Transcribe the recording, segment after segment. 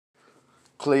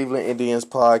Cleveland Indians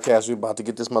podcast. We're about to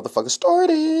get this motherfucker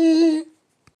started.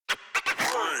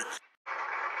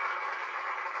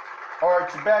 All right,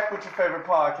 you're back with your favorite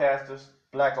podcasters,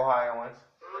 Black Ohioans.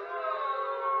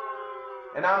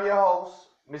 And I'm your host,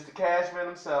 Mr. Cashman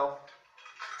himself.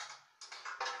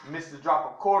 Mr.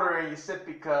 Drop a quarter in your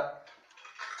sippy cup.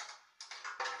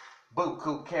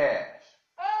 Buku Cash.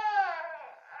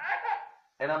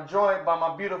 And I'm joined by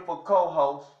my beautiful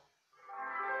co-host,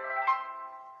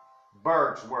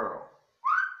 Berg's World.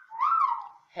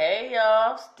 Hey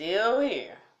y'all, still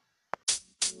here.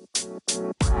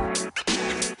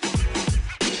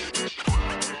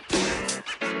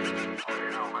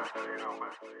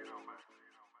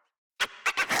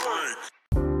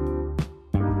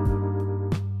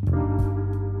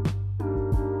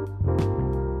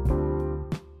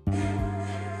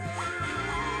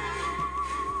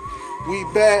 We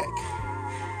back.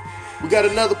 We got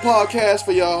another podcast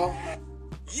for y'all.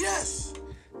 Yes.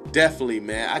 Definitely,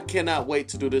 man. I cannot wait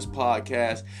to do this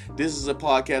podcast. This is a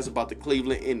podcast about the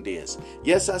Cleveland Indians.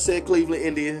 Yes, I said Cleveland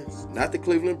Indians, not the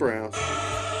Cleveland Browns.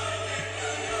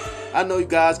 I know you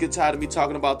guys get tired of me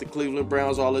talking about the Cleveland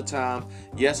Browns all the time.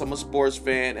 Yes, I'm a sports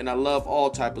fan, and I love all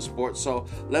type of sports. So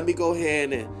let me go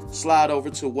ahead and slide over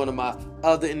to one of my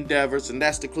other endeavors, and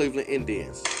that's the Cleveland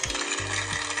Indians.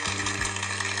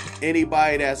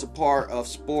 Anybody that's a part of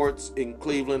sports in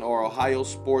Cleveland or Ohio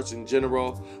sports in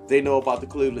general, they know about the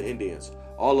Cleveland Indians.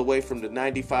 All the way from the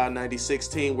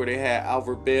 95-96 team where they had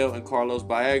Albert Bell and Carlos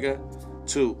Baerga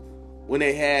to when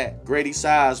they had Grady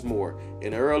Sizemore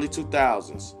in the early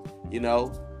 2000s. You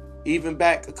know, even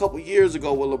back a couple years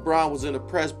ago when LeBron was in the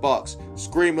press box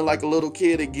screaming like a little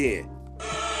kid again.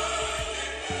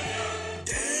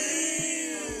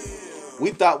 We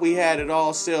thought we had it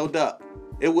all sealed up.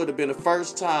 It would have been the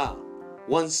first time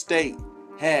one state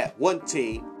had one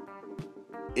team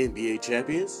NBA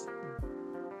champions,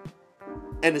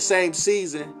 and the same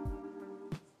season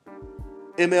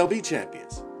MLB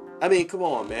champions. I mean, come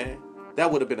on, man.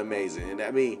 That would have been amazing. And I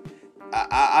mean,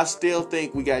 I still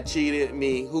think we got cheated. I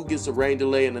mean, who gets a rain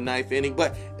delay in the ninth inning?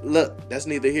 But look, that's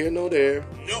neither here nor there.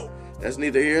 No. That's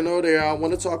neither here nor there. I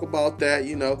want to talk about that,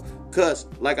 you know, because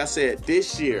like I said,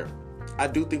 this year, I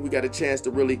do think we got a chance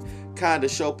to really kind of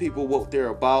show people what they're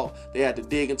about. They had to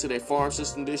dig into their farm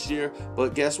system this year.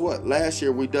 But guess what? Last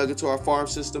year, we dug into our farm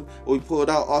system. We pulled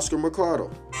out Oscar Mercado.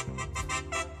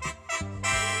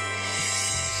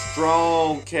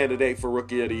 Strong candidate for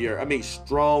Rookie of the Year.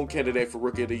 Strong candidate for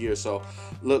Rookie of the Year. So,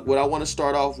 look, what I want to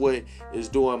start off with is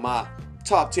doing my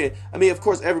top 10. Of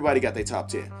course, everybody got their top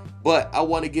 10. But I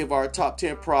want to give our top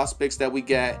 10 prospects that we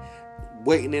got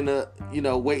waiting in the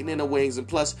wings. And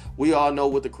plus, we all know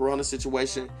with the Corona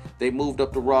situation, they moved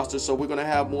up the roster. So we're going to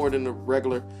have more than the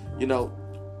regular,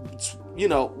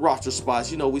 roster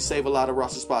spots. We save a lot of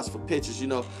roster spots for pitchers.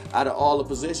 Out of all the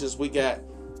positions, we got,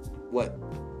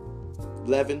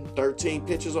 11, 13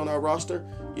 pitchers on our roster.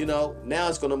 Now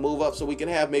it's going to move up so we can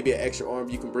have maybe an extra arm.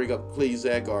 You can bring up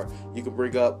Klezak, or you can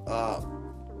bring up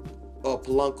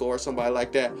Polanco or somebody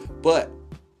like that. But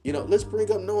let's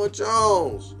bring up Noah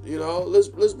Jones.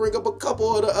 Let's bring up a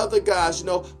couple of the other guys,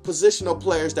 positional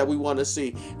players that we want to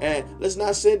see. And let's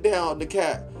not send down the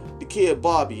kid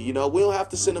Bobby. We don't have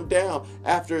to send him down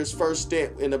after his first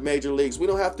stint in the major leagues. We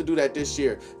don't have to do that this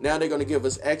year. Now they're going to give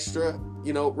us extra,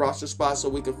 roster spots so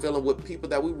we can fill them with people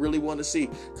that we really want to see.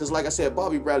 Because like I said,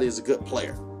 Bobby Bradley is a good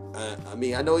player.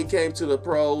 I know he came to the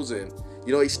pros and,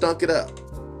 he stunk it up.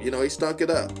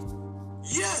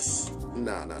 Yes.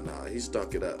 No, he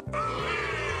stunk it up.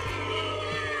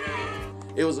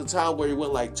 It was a time where he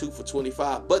went like 2 for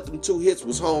 25, but them 2 hits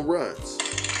was home runs.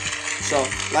 So,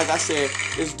 like I said,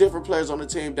 there's different players on the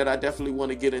team that I definitely want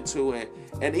to get into.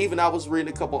 And even I was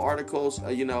reading a couple articles.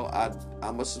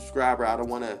 I'm a subscriber. I don't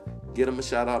want to get them a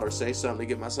shout out or say something to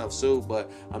get myself sued,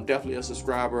 but I'm definitely a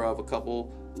subscriber of a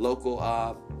couple local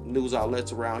news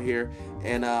outlets around here.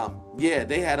 And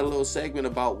they had a little segment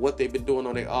about what they've been doing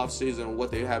on their off season and what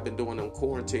they have been doing in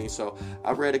quarantine. So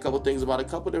I read a couple things about a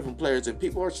couple different players, and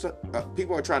people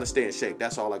are trying to stay in shape.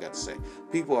 That's all I got to say.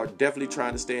 People are definitely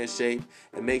trying to stay in shape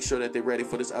and make sure that they're ready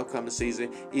for this upcoming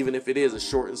season, even if it is a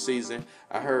shortened season.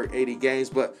 I heard 80 games,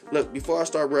 but look, before I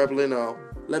start rambling on,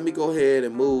 let me go ahead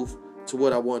and move to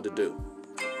what I wanted to do.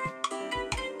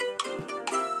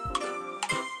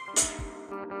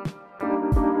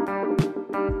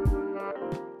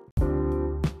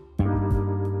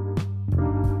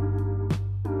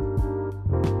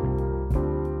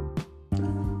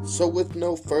 So with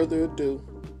no further ado,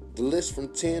 the list from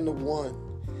 10 to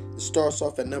 1, it starts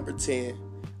off at number 10,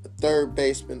 a third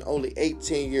baseman, only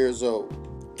 18 years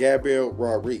old, Gabriel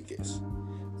Rodriguez.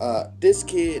 This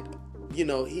kid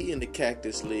he in the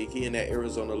Cactus League. He in that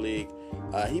Arizona League.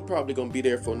 He probably going to be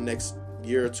there for the next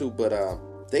year or two, but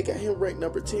they got him ranked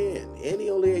number 10, and he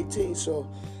only 18. So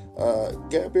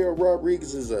Gabriel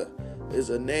Rodriguez is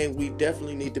a name we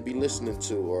definitely need to be listening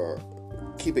to or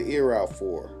keep an ear out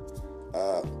for.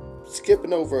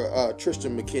 Skipping over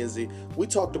Tristan McKenzie, we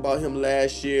talked about him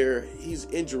last year. He's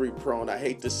injury prone. I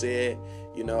hate to say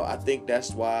it. I think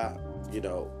that's why,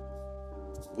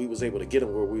 we was able to get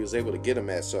him where we was able to get him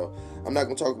at. So I'm not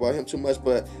going to talk about him too much.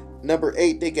 But number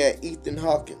 8, they got Ethan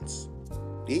Hawkins.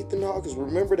 Ethan Hawkins,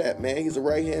 remember that, man. He's a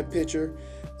right-hand pitcher.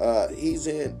 He's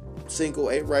in single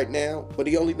A right now, but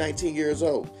he only 19 years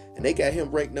old. And they got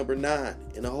him ranked number 9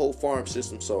 in the whole farm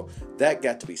system. So that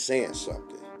got to be saying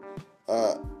something.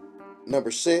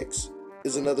 Number 6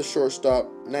 is another shortstop,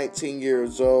 19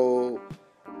 years old,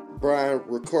 Brian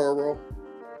Ricoro.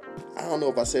 I don't know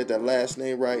if I said that last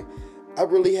name right. I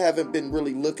really haven't been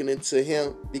really looking into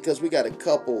him because we got a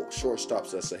couple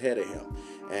shortstops that's ahead of him.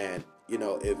 And,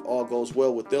 if all goes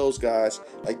well with those guys,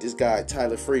 like this guy,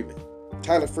 Tyler Freeman.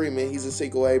 Tyler Freeman, he's a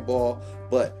single A ball,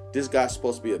 but this guy's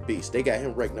supposed to be a beast. They got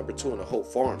him ranked number 2 in the whole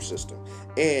farm system.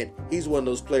 And he's one of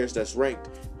those players that's ranked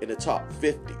in the top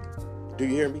 50. Do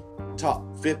you hear me? Top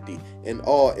 50 in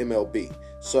all MLB.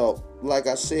 So, like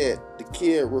I said, the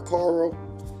kid Ricoro,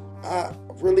 I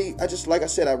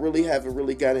really haven't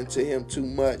really got into him too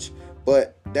much,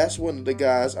 but that's one of the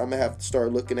guys I'm gonna have to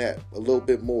start looking at a little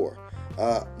bit more.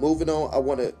 Moving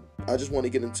on, I just want to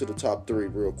get into the top 3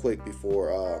 real quick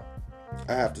before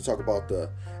I have to talk about the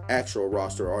actual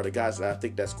roster or the guys that I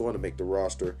think that's going to make the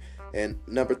roster. And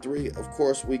number 3, of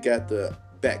course, we got the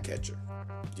back catcher.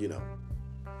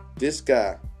 This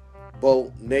guy,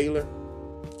 Bo Naylor,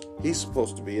 he's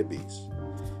supposed to be a beast.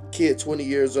 Kid, 20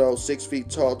 years old, 6 feet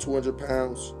tall, 200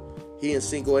 pounds. He in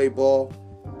single A ball.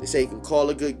 They say he can call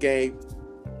a good game,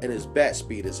 and his bat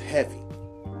speed is heavy.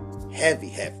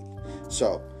 Heavy.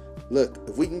 So, look,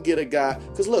 if we can get a guy,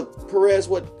 because look, Perez,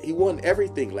 he won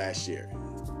everything last year,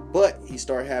 but he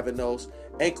started having those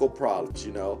ankle problems,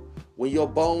 When your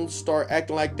bones start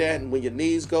acting like that and when your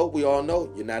knees go, we all know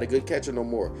you're not a good catcher no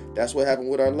more. That's what happened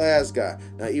with our last guy.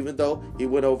 Now, even though he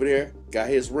went over there, got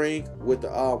his ring with the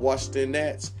Washington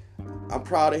Nats, I'm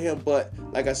proud of him, but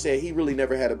like I said, he really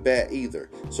never had a bat either.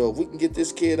 So if we can get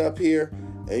this kid up here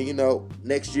and,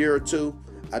 next year or two,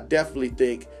 I definitely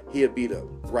think he'll be the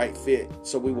right fit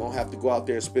so we won't have to go out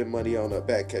there and spend money on a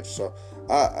back catcher. So,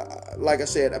 like I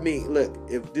said, look,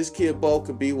 if this kid Bo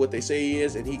can be what they say he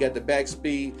is and he got the back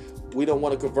speed, we don't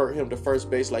want to convert him to first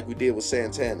base like we did with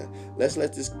Santana. Let's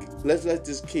let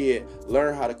this kid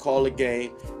learn how to call a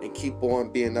game and keep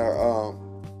on being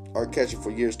our catcher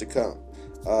for years to come.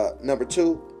 Number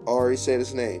 2, I already said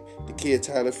his name, the kid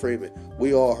Tyler Freeman.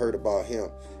 We all heard about him.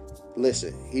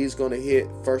 Listen, he's going to hit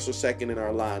first or second in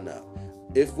our lineup.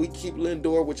 If we keep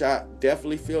Lindor, which I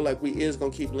definitely feel like we is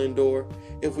going to keep Lindor,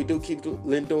 if we do keep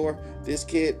Lindor, this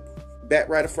kid bat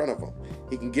right in front of him.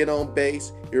 He can get on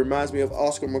base. He reminds me of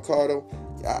Oscar Mercado.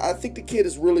 I think the kid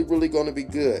is really, really going to be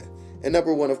good. And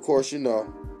number 1, of course,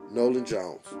 Nolan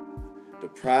Jones. The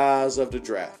prize of the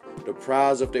draft. The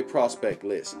prize of their prospect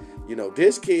list.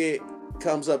 This kid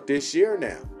comes up this year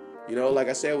now. Like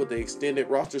I said, with the extended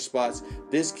roster spots,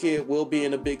 this kid will be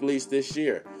in the big leagues this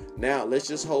year. Now, let's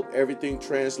just hope everything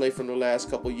translates from the last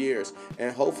couple years.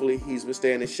 And hopefully he's been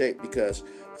staying in shape because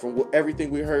from everything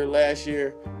we heard last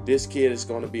year, this kid is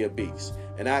going to be a beast.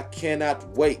 And I cannot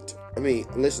wait.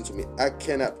 Listen to me. I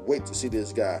cannot wait to see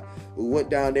this guy. We went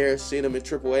down there, seen him in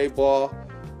AAA ball.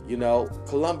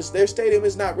 Columbus, their stadium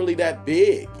is not really that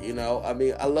big. I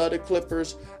love the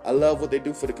Clippers. I love what they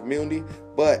do for the community.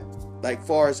 But,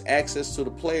 far as access to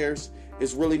the players,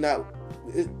 it's really not.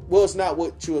 It's not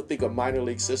what you would think a minor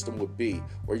league system would be,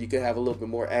 where you can have a little bit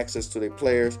more access to their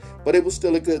players. But it was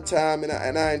still a good time,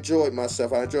 and I enjoyed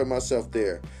myself. I enjoyed myself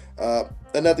there.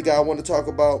 Another guy I want to talk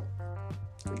about,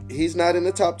 he's not in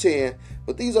the top 10,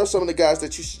 but these are some of the guys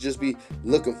that you should just be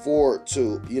looking forward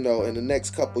to, in the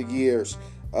next couple years.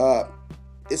 Well,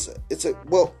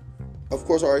 of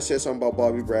course, I already said something about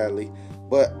Bobby Bradley,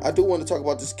 but I do want to talk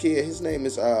about this kid. His name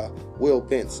is Will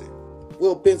Benson.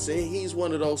 Will Benson, he's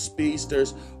one of those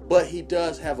speedsters, but he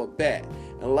does have a bat.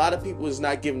 And a lot of people is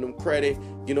not giving him credit.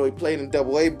 He played in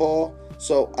AA ball,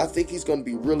 so I think he's going to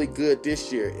be really good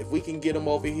this year. If we can get him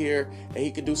over here and he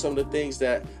can do some of the things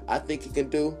that I think he can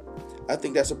do, I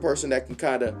think that's a person that can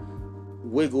kind of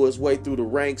wiggle his way through the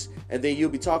ranks, and then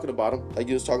you'll be talking about him like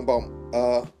you was talking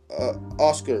about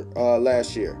Oscar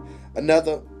last year.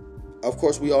 Another, of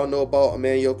course, we all know about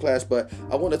Emmanuel Class, but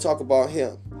I want to talk about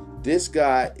him. This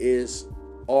guy is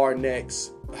our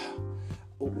next,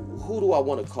 who do I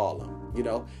want to call him? You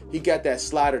know, he got that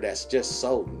slider that's just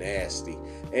so nasty.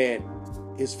 And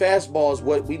his fastball is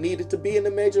what we needed to be in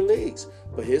the major leagues.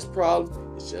 But his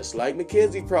problem is just like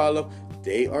McKenzie's problem.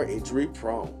 They are injury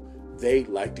prone. They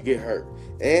like to get hurt.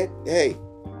 And, hey,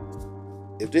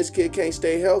 if this kid can't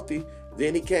stay healthy,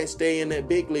 then he can't stay in the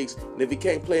big leagues. And if he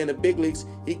can't play in the big leagues,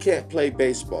 he can't play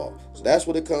baseball. So that's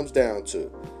what it comes down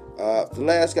to. The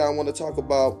last guy I want to talk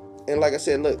about, and like I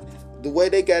said, look, the way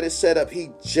they got it set up, he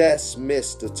just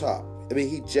missed the top.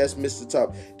 He just missed the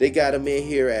top. They got him in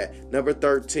here at number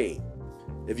 13.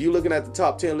 If you're looking at the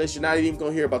top 10 list, you're not even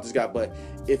going to hear about this guy. But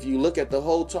if you look at the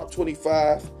whole top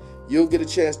 25, you'll get a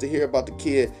chance to hear about the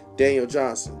kid, Daniel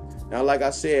Johnson. Now, like I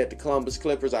said, the Columbus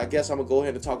Clippers, I guess I'm going to go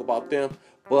ahead and talk about them.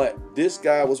 But this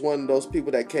guy was one of those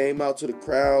people that came out to the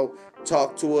crowd,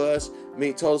 talked to us,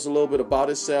 told us a little bit about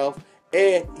himself,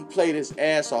 and he played his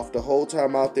ass off the whole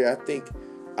time out there. I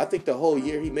think the whole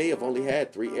year he may have only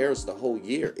had 3 errors the whole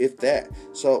year, if that.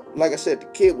 So, like I said, the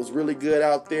kid was really good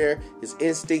out there. His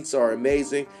instincts are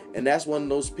amazing, and that's one of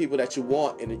those people that you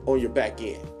want on your back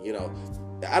end. You know,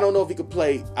 I don't know if he could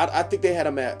play. I think they had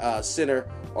him at center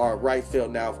or right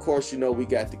field. Now, of course, you know, we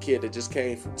got the kid that just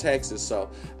came from Texas, so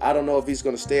I don't know if he's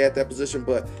going to stay at that position.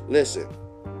 But listen,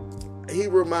 he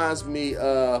reminds me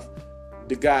of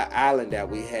the guy Allen that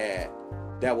we had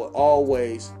that would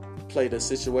always play the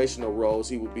situational roles.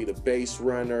 He would be the base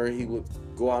runner. He would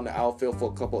go on the outfield for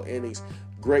a couple innings.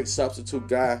 Great substitute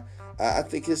guy. I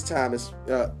think his time is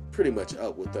pretty much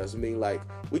up with us.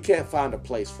 We can't find a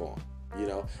place for him. You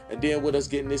know, and then with us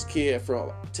getting this kid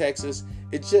from Texas,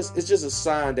 it's just a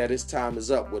sign that his time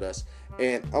is up with us.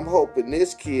 And I'm hoping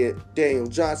this kid, Daniel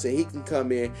Johnson, he can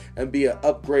come in and be an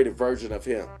upgraded version of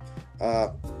him.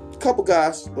 A couple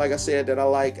guys, like I said, that I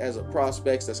like as a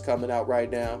prospects that's coming out right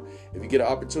now. If you get an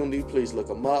opportunity, please look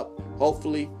them up.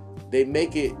 Hopefully, they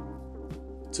make it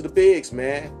to the bigs,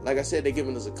 man. Like I said, they're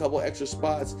giving us a couple extra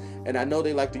spots, and I know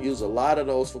they like to use a lot of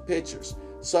those for pitchers.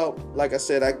 So, like I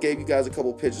said, I gave you guys a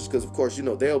couple pitchers because, of course, you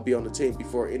know, they'll be on the team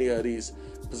before any of these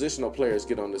positional players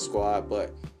get on the squad.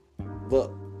 But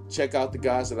look, check out the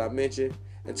guys that I mentioned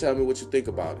and tell me what you think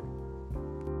about it.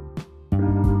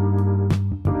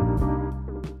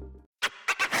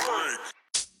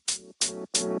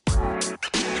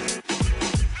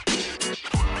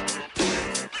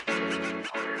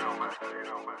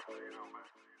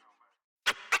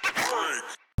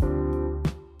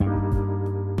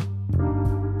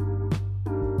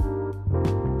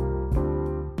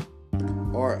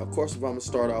 Alright, of course, if I'm going to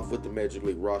start off with the Major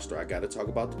League roster, I got to talk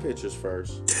about the pitchers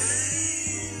first.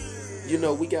 You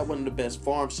know, we got one of the best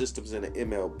farm systems in the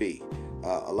MLB.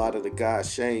 A lot of the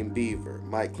guys, Shane Beaver,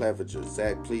 Mike Clevenger,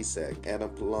 Zach Plesac, Adam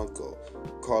Polanco,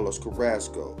 Carlos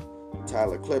Carrasco,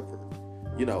 Tyler Clipper.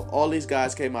 You know, all these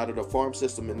guys came out of the farm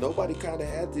system, and nobody kind of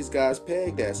had these guys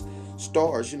pegged as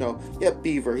stars. You know, yeah,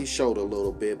 Beaver, he showed a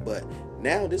little bit, but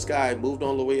now this guy moved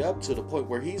all the way up to the point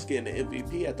where he's getting the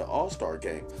MVP at the All-Star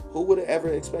game. Who would have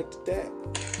ever expected that?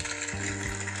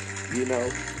 You know,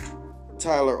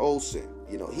 Tyler Olson,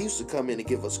 you know, he used to come in and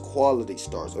give us quality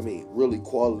stars. Really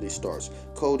quality stars.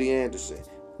 Cody Anderson,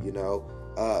 you know,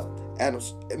 Aaron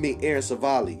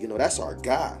Savali, you know, that's our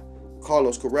guy.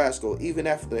 Carlos Carrasco, even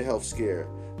after the health scare.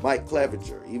 Mike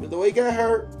Clevenger, even though he got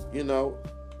hurt,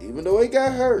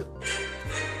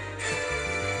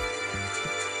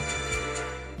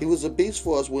 he was a beast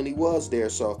for us when he was there.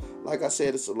 So, like I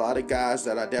said, it's a lot of guys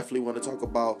that I definitely want to talk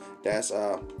about that's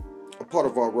a part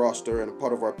of our roster and a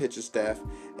part of our pitching staff.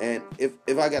 And if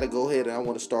I got to go ahead and I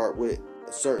want to start with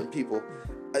certain people,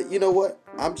 you know what?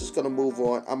 I'm just going to move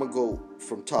on. I'm going to go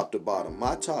from top to bottom.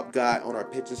 My top guy on our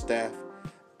pitching staff,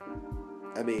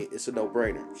 it's a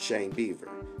no-brainer. Shane Beaver.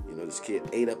 You know, this kid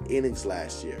ate up innings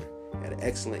last year. Had an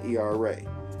excellent ERA.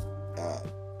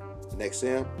 Next to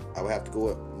him, I would have to go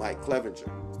with Mike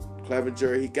Clevenger.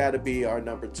 Clevenger, he got to be our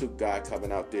number 2 guy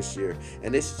coming out this year.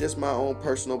 And this is just my own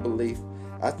personal belief.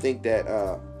 I think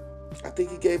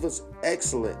he gave us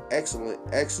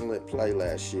excellent play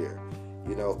last year.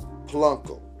 You know,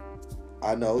 Polanco.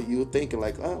 I know you were thinking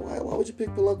like, oh, why would you pick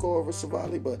Polanco over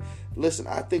Savali? But listen,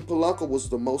 I think Polanco was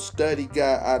the most studied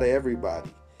guy out of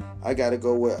everybody. I got to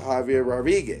go with Javier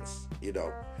Rodriguez. You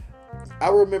know, I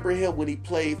remember him when he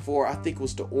played for, I think it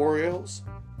was the Orioles.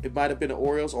 It might have been the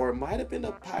Orioles or it might have been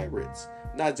the Pirates.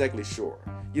 Not exactly sure.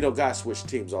 You know, guys switch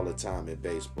teams all the time in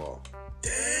baseball.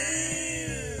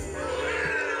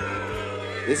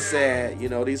 It's sad, you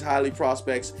know, these highly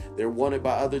prospects, they're wanted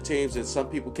by other teams and some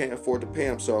people can't afford to pay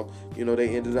them. So, you know,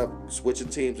 they ended up switching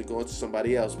teams and going to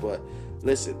somebody else. But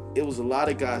listen, it was a lot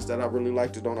of guys that I really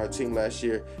liked on our team last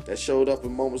year that showed up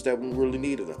in moments that we really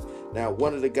needed them. Now,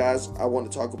 one of the guys I want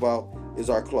to talk about is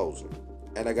our closer.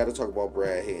 And I got to talk about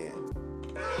Brad Hand.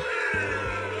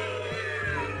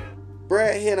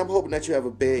 Brad Hand, I'm hoping that you have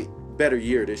a better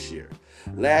year this year.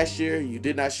 Last year, you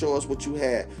did not show us what you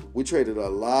had. We traded a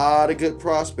lot of good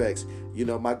prospects. You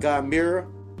know, my guy Mira,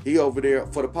 he over there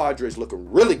for the Padres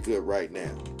looking really good right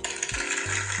now.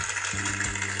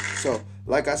 So,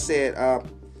 like I said,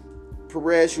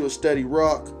 Perez, you a steady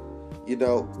rock. You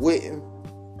know, Witten,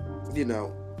 you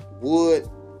know, Wood.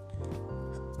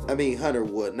 I mean, Hunter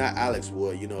Wood, not Alex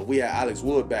Wood. You know, if we had Alex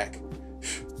Wood back,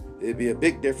 it'd be a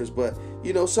big difference. But,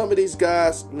 you know, some of these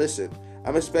guys, listen,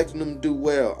 I'm expecting them to do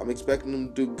well. I'm expecting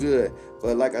them to do good.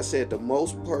 But like I said, the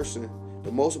most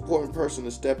important person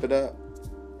to step it up,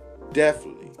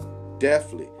 definitely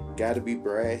got to be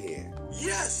Brad Hand.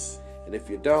 Yes. And if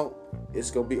you don't,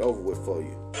 it's going to be over with for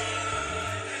you.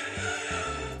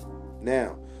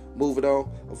 Now, moving on.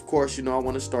 Of course, you know, I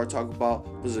want to start talking about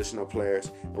positional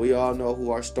players. We all know who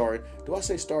are starting. Do I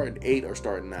say starting 8 or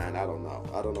starting 9? I don't know.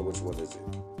 I don't know which one is it.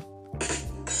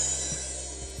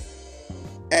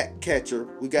 At catcher,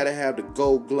 we got to have the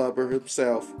Gold Glover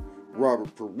himself,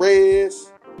 Robert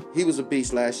Perez. He was a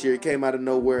beast last year. He came out of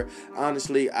nowhere.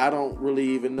 Honestly, I don't really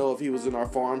even know if he was in our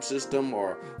farm system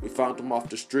or we found him off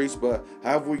the streets. But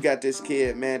however we got this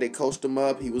kid, man, they coached him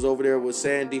up. He was over there with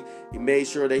Sandy. He made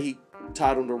sure that he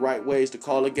taught him the right ways to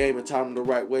call a game and taught him the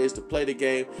right ways to play the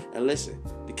game. And listen,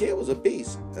 the kid was a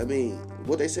beast. I mean,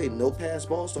 what they say, no pass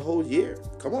balls the whole year.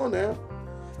 Come on now.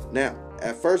 Now,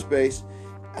 at first base,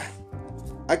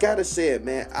 I gotta say it,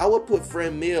 man. I would put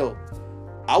Fred Mill.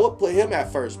 I would put him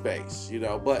at first base, you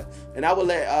know. And I would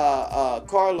let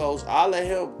Carlos. I'll let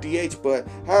him DH. But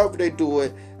however they do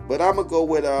it. But I'm gonna go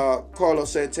with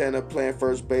Carlos Santana playing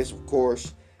first base, of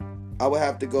course. I would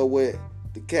have to go with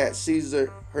the cat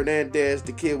Cesar Hernandez,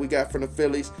 the kid we got from the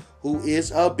Phillies, who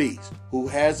is a beast, who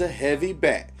has a heavy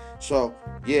bat. So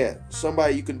yeah,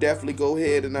 somebody you can definitely go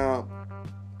ahead and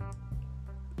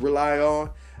rely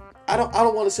on. I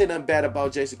don't want to say nothing bad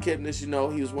about Jason Kipnis. You know,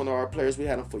 he was one of our players. We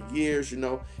had him for years. You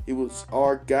know, he was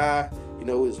our guy. You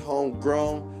know, he was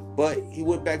homegrown. But he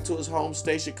went back to his home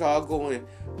state, Chicago, and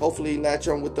hopefully he latch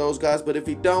on with those guys. But if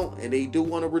he don't, and they do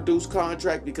want to reduce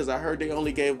contract, because I heard they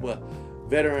only gave him a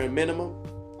veteran minimum.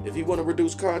 If you want to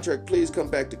reduce contract, please come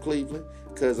back to Cleveland.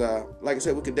 Because, like I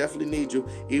said, we can definitely need you,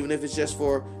 even if it's just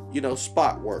for, you know,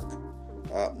 spot work.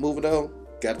 Moving on,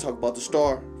 got to talk about the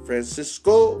star,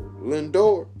 Francisco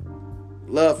Lindor.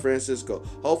 Love Francisco.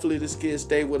 Hopefully this kid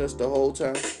stay with us the whole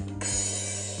time.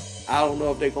 I don't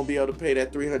know if they're going to be able to pay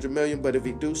that $300 million, but if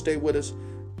he do stay with us,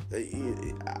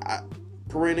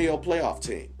 perennial playoff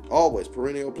team. Always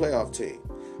perennial playoff team.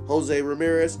 Jose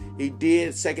Ramirez, he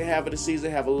did second half of the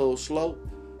season have a little slope.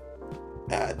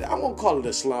 I won't call it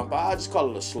a slump. I'll just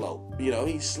call it a slope. You know,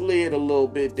 he slid a little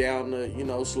bit down the, you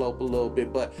know, slope a little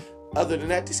bit. But other than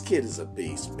that, this kid is a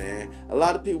beast, man. A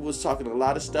lot of people was talking a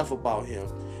lot of stuff about him.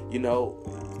 You know,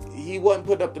 he wasn't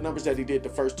putting up the numbers that he did the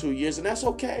first 2 years, and that's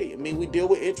okay. I mean, we deal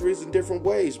with injuries in different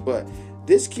ways, but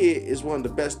this kid is one of the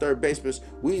best third basemen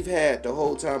we've had the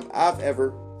whole time I've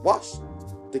ever watched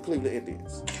the Cleveland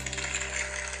Indians.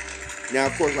 Now,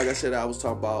 of course, like I said, I was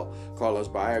talking about Carlos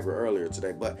Viagra earlier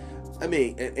today, but I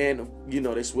mean, and you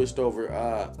know, they switched over,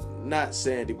 not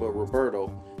Sandy, but Roberto,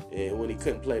 and when he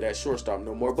couldn't play that shortstop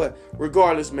no more. But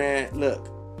regardless, man, look,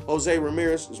 Jose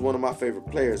Ramirez is one of my favorite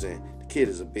players, and the kid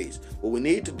is a beast. What we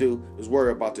need to do is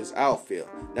worry about this outfield.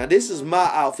 Now, this is my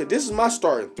outfit. This is my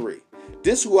starting 3.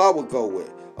 This is who I would go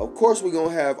with. Of course, we're going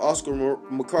to have Oscar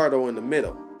Mercado in the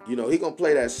middle. You know, he's going to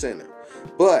play that center.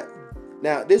 But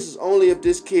now, this is only if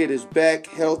this kid is back,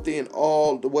 healthy, and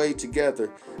all the way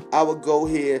together. I would go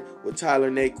here with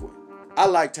Tyler Naquin. I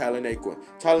like Tyler Naquin.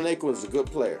 Tyler Naquin is a good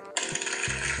player.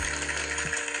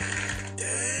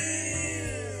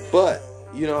 But,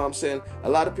 you know what I'm saying, a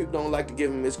lot of people don't like to give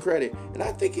him his credit. And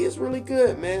I think he is really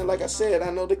good, man. Like I said,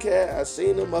 I know the cat. I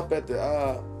seen him up at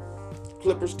the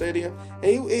Clipper Stadium.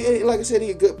 And he, like I said,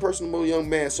 he's a good, personable young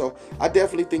man. So I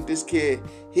definitely think this kid,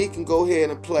 he can go ahead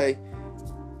and play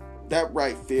that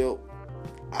right field.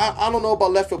 I don't know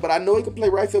about left field, but I know he can play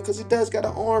right field because he does got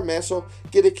an arm, man. So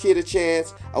get a kid a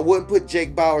chance. I wouldn't put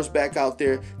Jake Bowers back out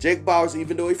there. Jake Bowers,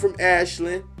 even though he's from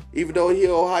Ashland, even though he's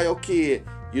an Ohio kid,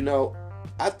 you know,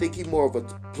 I think he's more of a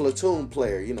platoon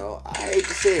player, you know. I hate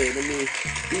to say it. I mean,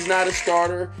 he's not a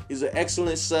starter. He's an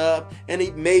excellent sub. And he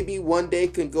maybe one day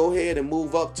can go ahead and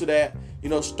move up to that, you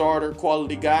know, starter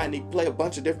quality guy. And he can play a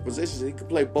bunch of different positions. He can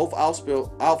play both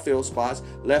outfield spots,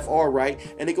 left or right.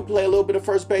 And he can play a little bit of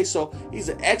first base. So he's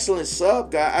an excellent sub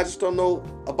guy. I just don't know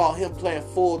about him playing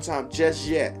full-time just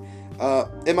yet.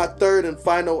 In my third and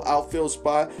final outfield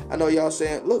spot, I know y'all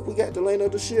saying, look, we got Delano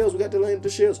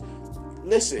DeShields.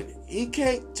 listen, he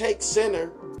can't take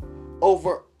center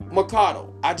over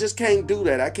Mercado. I just can't do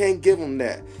that. I can't give him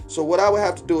that. So what I would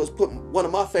have to do is put one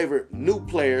of my favorite new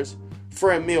players,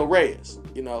 Franmil Reyes.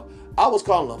 You know, I was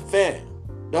calling him Fam.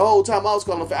 The whole time I was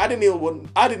calling him Fam. I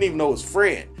didn't even know his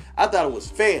friend. I thought it was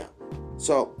Fam.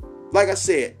 So, like I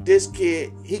said, this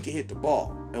kid, he can hit the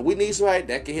ball. And we need somebody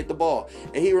that can hit the ball.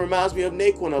 And he reminds me of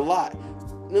Naquin a lot.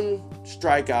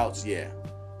 Strikeouts, yeah.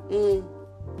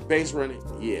 Base running,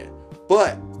 yeah.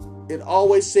 But it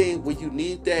always seems when you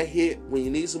need that hit, when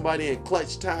you need somebody in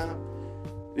clutch time,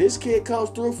 this kid comes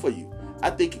through for you. I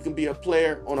think he can be a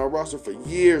player on our roster for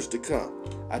years to come.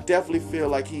 I definitely feel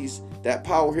like he's that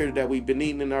power hitter that we've been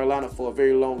needing in our lineup for a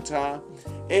very long time.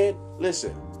 And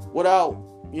listen, without,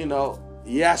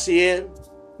 Yasien,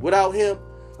 without him,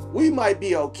 we might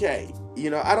be okay.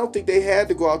 I don't think they had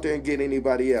to go out there and get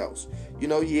anybody else.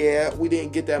 Yeah, we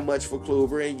didn't get that much for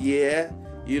Kluber. And yeah,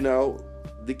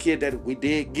 the kid that we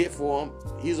did get for him,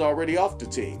 he's already off the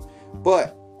team.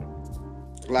 But,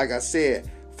 like I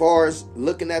said, far as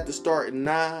looking at the starting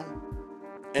 9,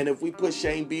 and if we put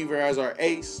Shane Bieber as our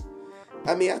ace,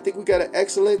 I think we got an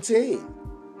excellent team.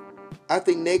 I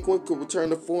think Naquin could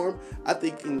return to form. I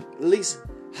think in at least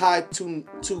high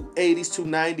 280s,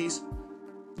 290s,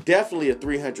 definitely a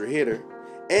 300 hitter.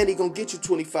 And he going to get you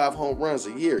 25 home runs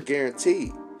a year,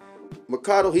 guaranteed.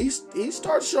 Mercado, he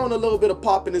starts showing a little bit of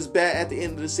pop in his bat at the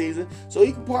end of the season, so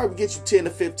he can probably get you 10 to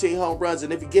 15 home runs,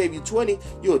 and if he gave you 20,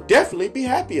 you'll definitely be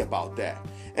happy about that.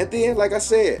 And then, like I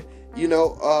said,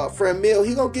 Franmil,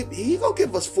 he gonna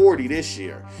give us 40 this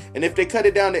year, and if they cut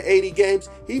it down to 80 games,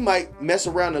 he might mess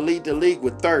around and lead the league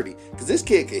with 30, because this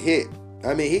kid can hit.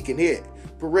 He can hit.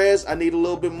 Perez, I need a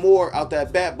little bit more out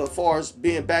that bat, but as far as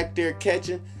being back there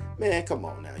catching, man, come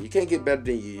on now. You can't get better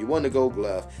than you. You won the Gold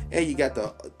Glove, and you got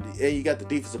the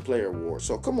Defensive Player Award.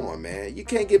 So come on, man. You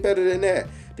can't get better than that.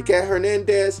 The cat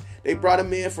Hernandez, they brought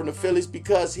him in from the Phillies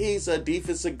because he's a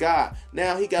defensive guy.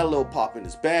 Now he got a little pop in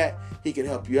his bat. He can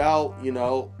help you out.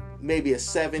 Maybe a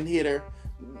 7 hitter.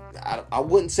 I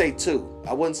wouldn't say 2.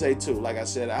 Like I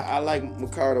said, I like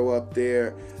Mercado up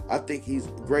there. I think he's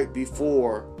great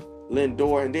before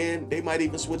Lindor, and then they might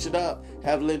even switch it up.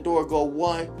 Have Lindor go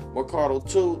 1, Mercado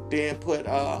 2, then put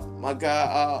my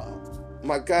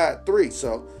guy 3.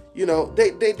 So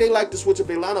they like to switch up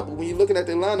their lineup. But when you're looking at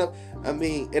their lineup, and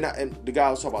the guy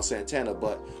was talking about Santana,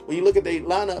 but when you look at their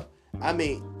lineup,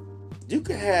 you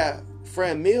could have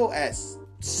Franmil at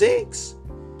 6.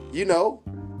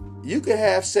 You could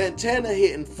have Santana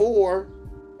hitting 4,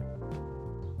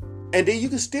 and then you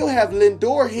can still have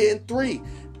Lindor hitting 3.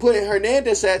 Putting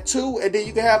Hernandez at 2, and then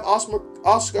you can have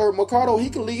Oscar Mercado. He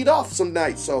can lead off some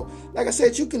nights. So, like I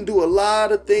said, you can do a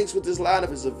lot of things with this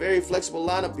lineup. It's a very flexible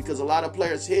lineup because a lot of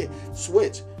players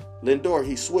switch. Lindor,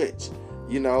 he switched.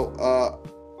 A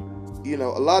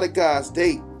lot of guys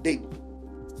they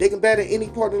can bat in any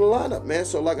part of the lineup, man.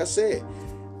 So, like I said,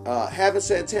 having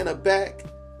Santana back,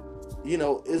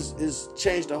 is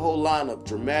changed the whole lineup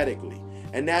dramatically.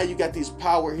 And now you got these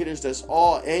power hitters that's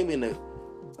all aiming to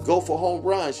go for home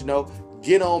runs,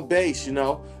 get on base,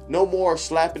 no more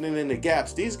slapping it in the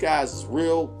gaps. These guys is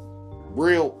real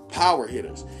power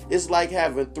hitters. It's like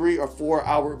having 3 or 4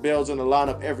 Albert Bells in the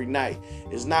lineup every night.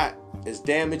 It's not as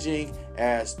damaging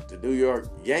as the New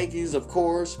York Yankees, of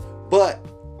course, but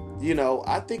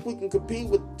I think we can compete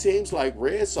with teams like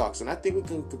Red Sox, and I think we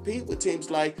can compete with teams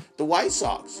like the White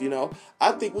Sox.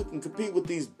 I think we can compete with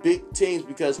these big teams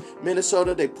because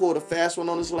Minnesota, they pulled a fast one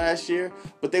on us last year,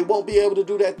 but they won't be able to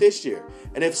do that this year.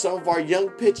 And if some of our young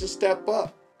pitchers step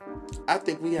up, I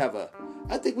think we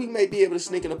may be able to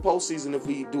sneak in the postseason if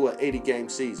we do an 80-game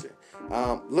season.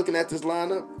 Looking at this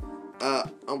lineup,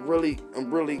 I'm really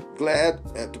glad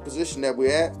at the position that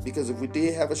we're at, because if we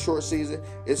did have a short season,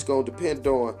 it's going to depend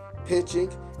on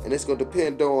pitching, and it's going to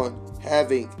depend on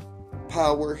having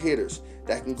power hitters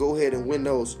that can go ahead and win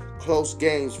those close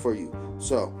games for you.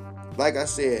 So, like I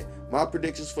said, my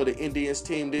predictions for the Indians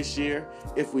team this year,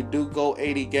 if we do go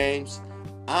 80 games,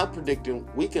 I'm predicting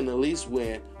we can at least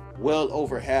win well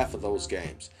over half of those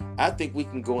games. I think we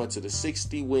can go into the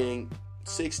 60,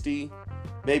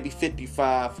 maybe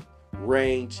 55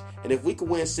 range. And if we can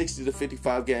win 60 to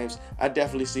 55 games, I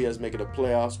definitely see us making a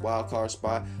playoffs, wild card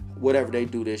spot, whatever they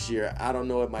do this year. I don't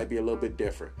know, it might be a little bit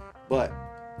different. But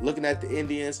looking at the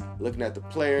Indians, looking at the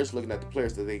players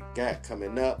that they got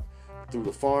coming up through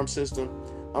the farm system,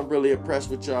 I'm really impressed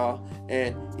with y'all.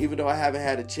 And even though I haven't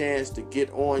had a chance to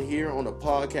get on here on a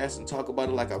podcast and talk about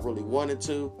it like I really wanted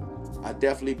to, I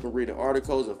definitely been reading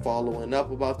articles and following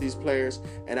up about these players.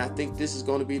 And I think this is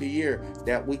going to be the year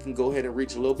that we can go ahead and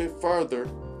reach a little bit further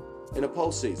in the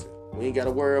postseason. We ain't got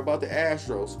to worry about the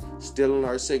Astros stealing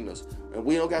our signals. And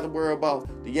we don't got to worry about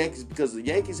the Yankees because the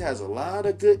Yankees has a lot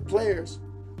of good players,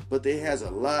 but they has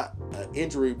a lot of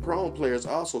injury-prone players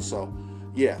also. So,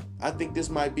 yeah, I think this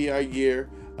might be our year.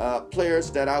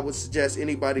 Players that I would suggest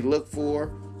anybody look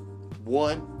for.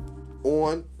 One,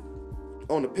 on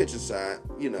the pitcher side,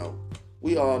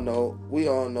 we all know,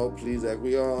 Plesac,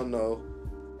 we all know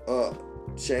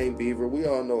Shane Bieber, we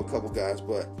all know a couple guys,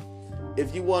 but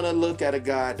if you want to look at a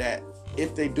guy that,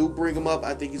 if they do bring him up,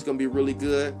 I think he's going to be really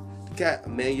good. The cat,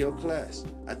 Emmanuel Class.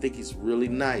 I think he's really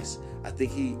nice. I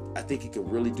think he can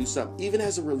really do something. Even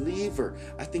as a reliever,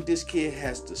 I think this kid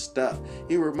has the stuff.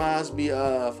 He reminds me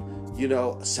of,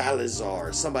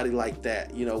 Salazar, somebody like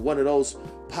that. One of those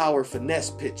power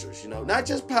finesse pitchers. Not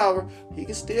just power. He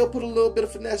can still put a little bit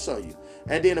of finesse on you.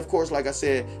 And then, of course, like I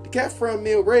said, the cat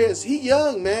Franmil Reyes, he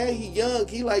young, man. He young.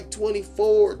 He like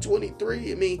 24,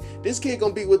 23. I mean, this kid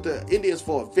going to be with the Indians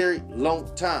for a very long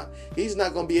time. He's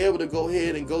not going to be able to go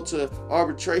ahead and go to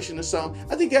arbitration or something.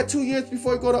 I think he got 2 years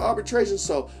before he go to arbitration.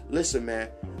 So, listen, man,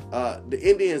 the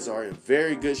Indians are in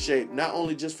very good shape, not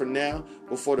only just for now,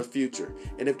 but for the future.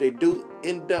 And if they do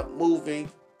end up moving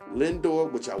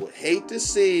Lindor, which I would hate to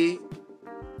see,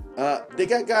 they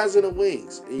got guys in the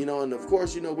wings, and of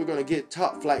course, we're going to get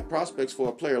top flight prospects for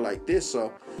a player like this.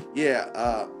 So,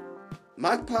 yeah,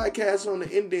 my podcast on the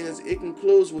Indians, it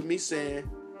concludes with me saying,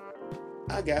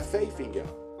 I got faith in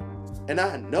y'all. And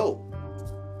I know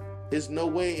there's no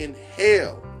way in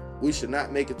hell we should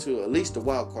not make it to at least the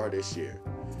wild card this year.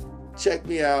 Check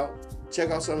me out. Check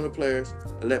out some of the players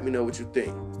and let me know what you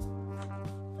think.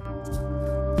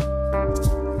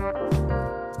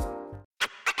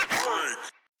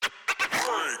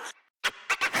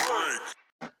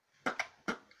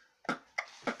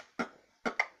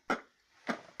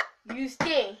 You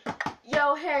stink.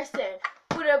 Your hair stink.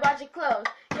 Put it about your clothes.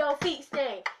 Your feet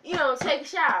stink. You don't take a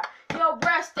shower. Your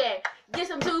breath stink. Get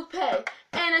some toothpaste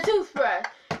and a toothbrush.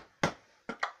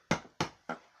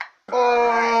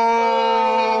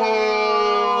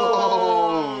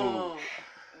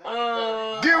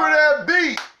 Give her that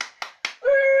beat.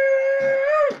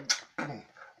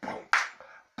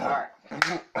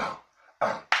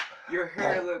 Your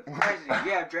hair look crazy.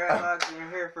 You have dreadlocks in your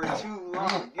hair for too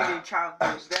long. You need to chop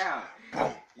those down.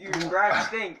 Your breath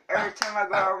stink. Every time I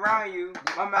go around you,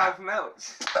 my mouth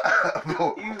melts.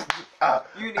 You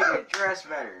need to dress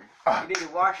better. You need to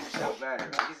wash yourself better.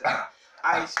 Because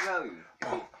I smell you.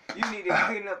 You need to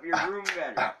clean up your room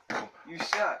better. You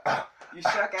suck. You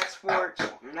suck at sports.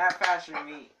 You're not faster than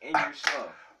me, and you're slow.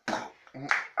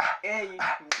 And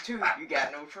you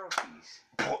got no trophies.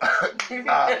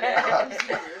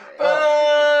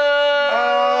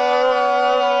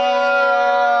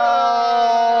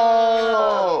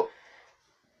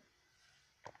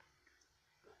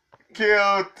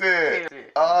 Killed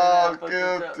it. Oh,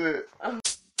 killed it.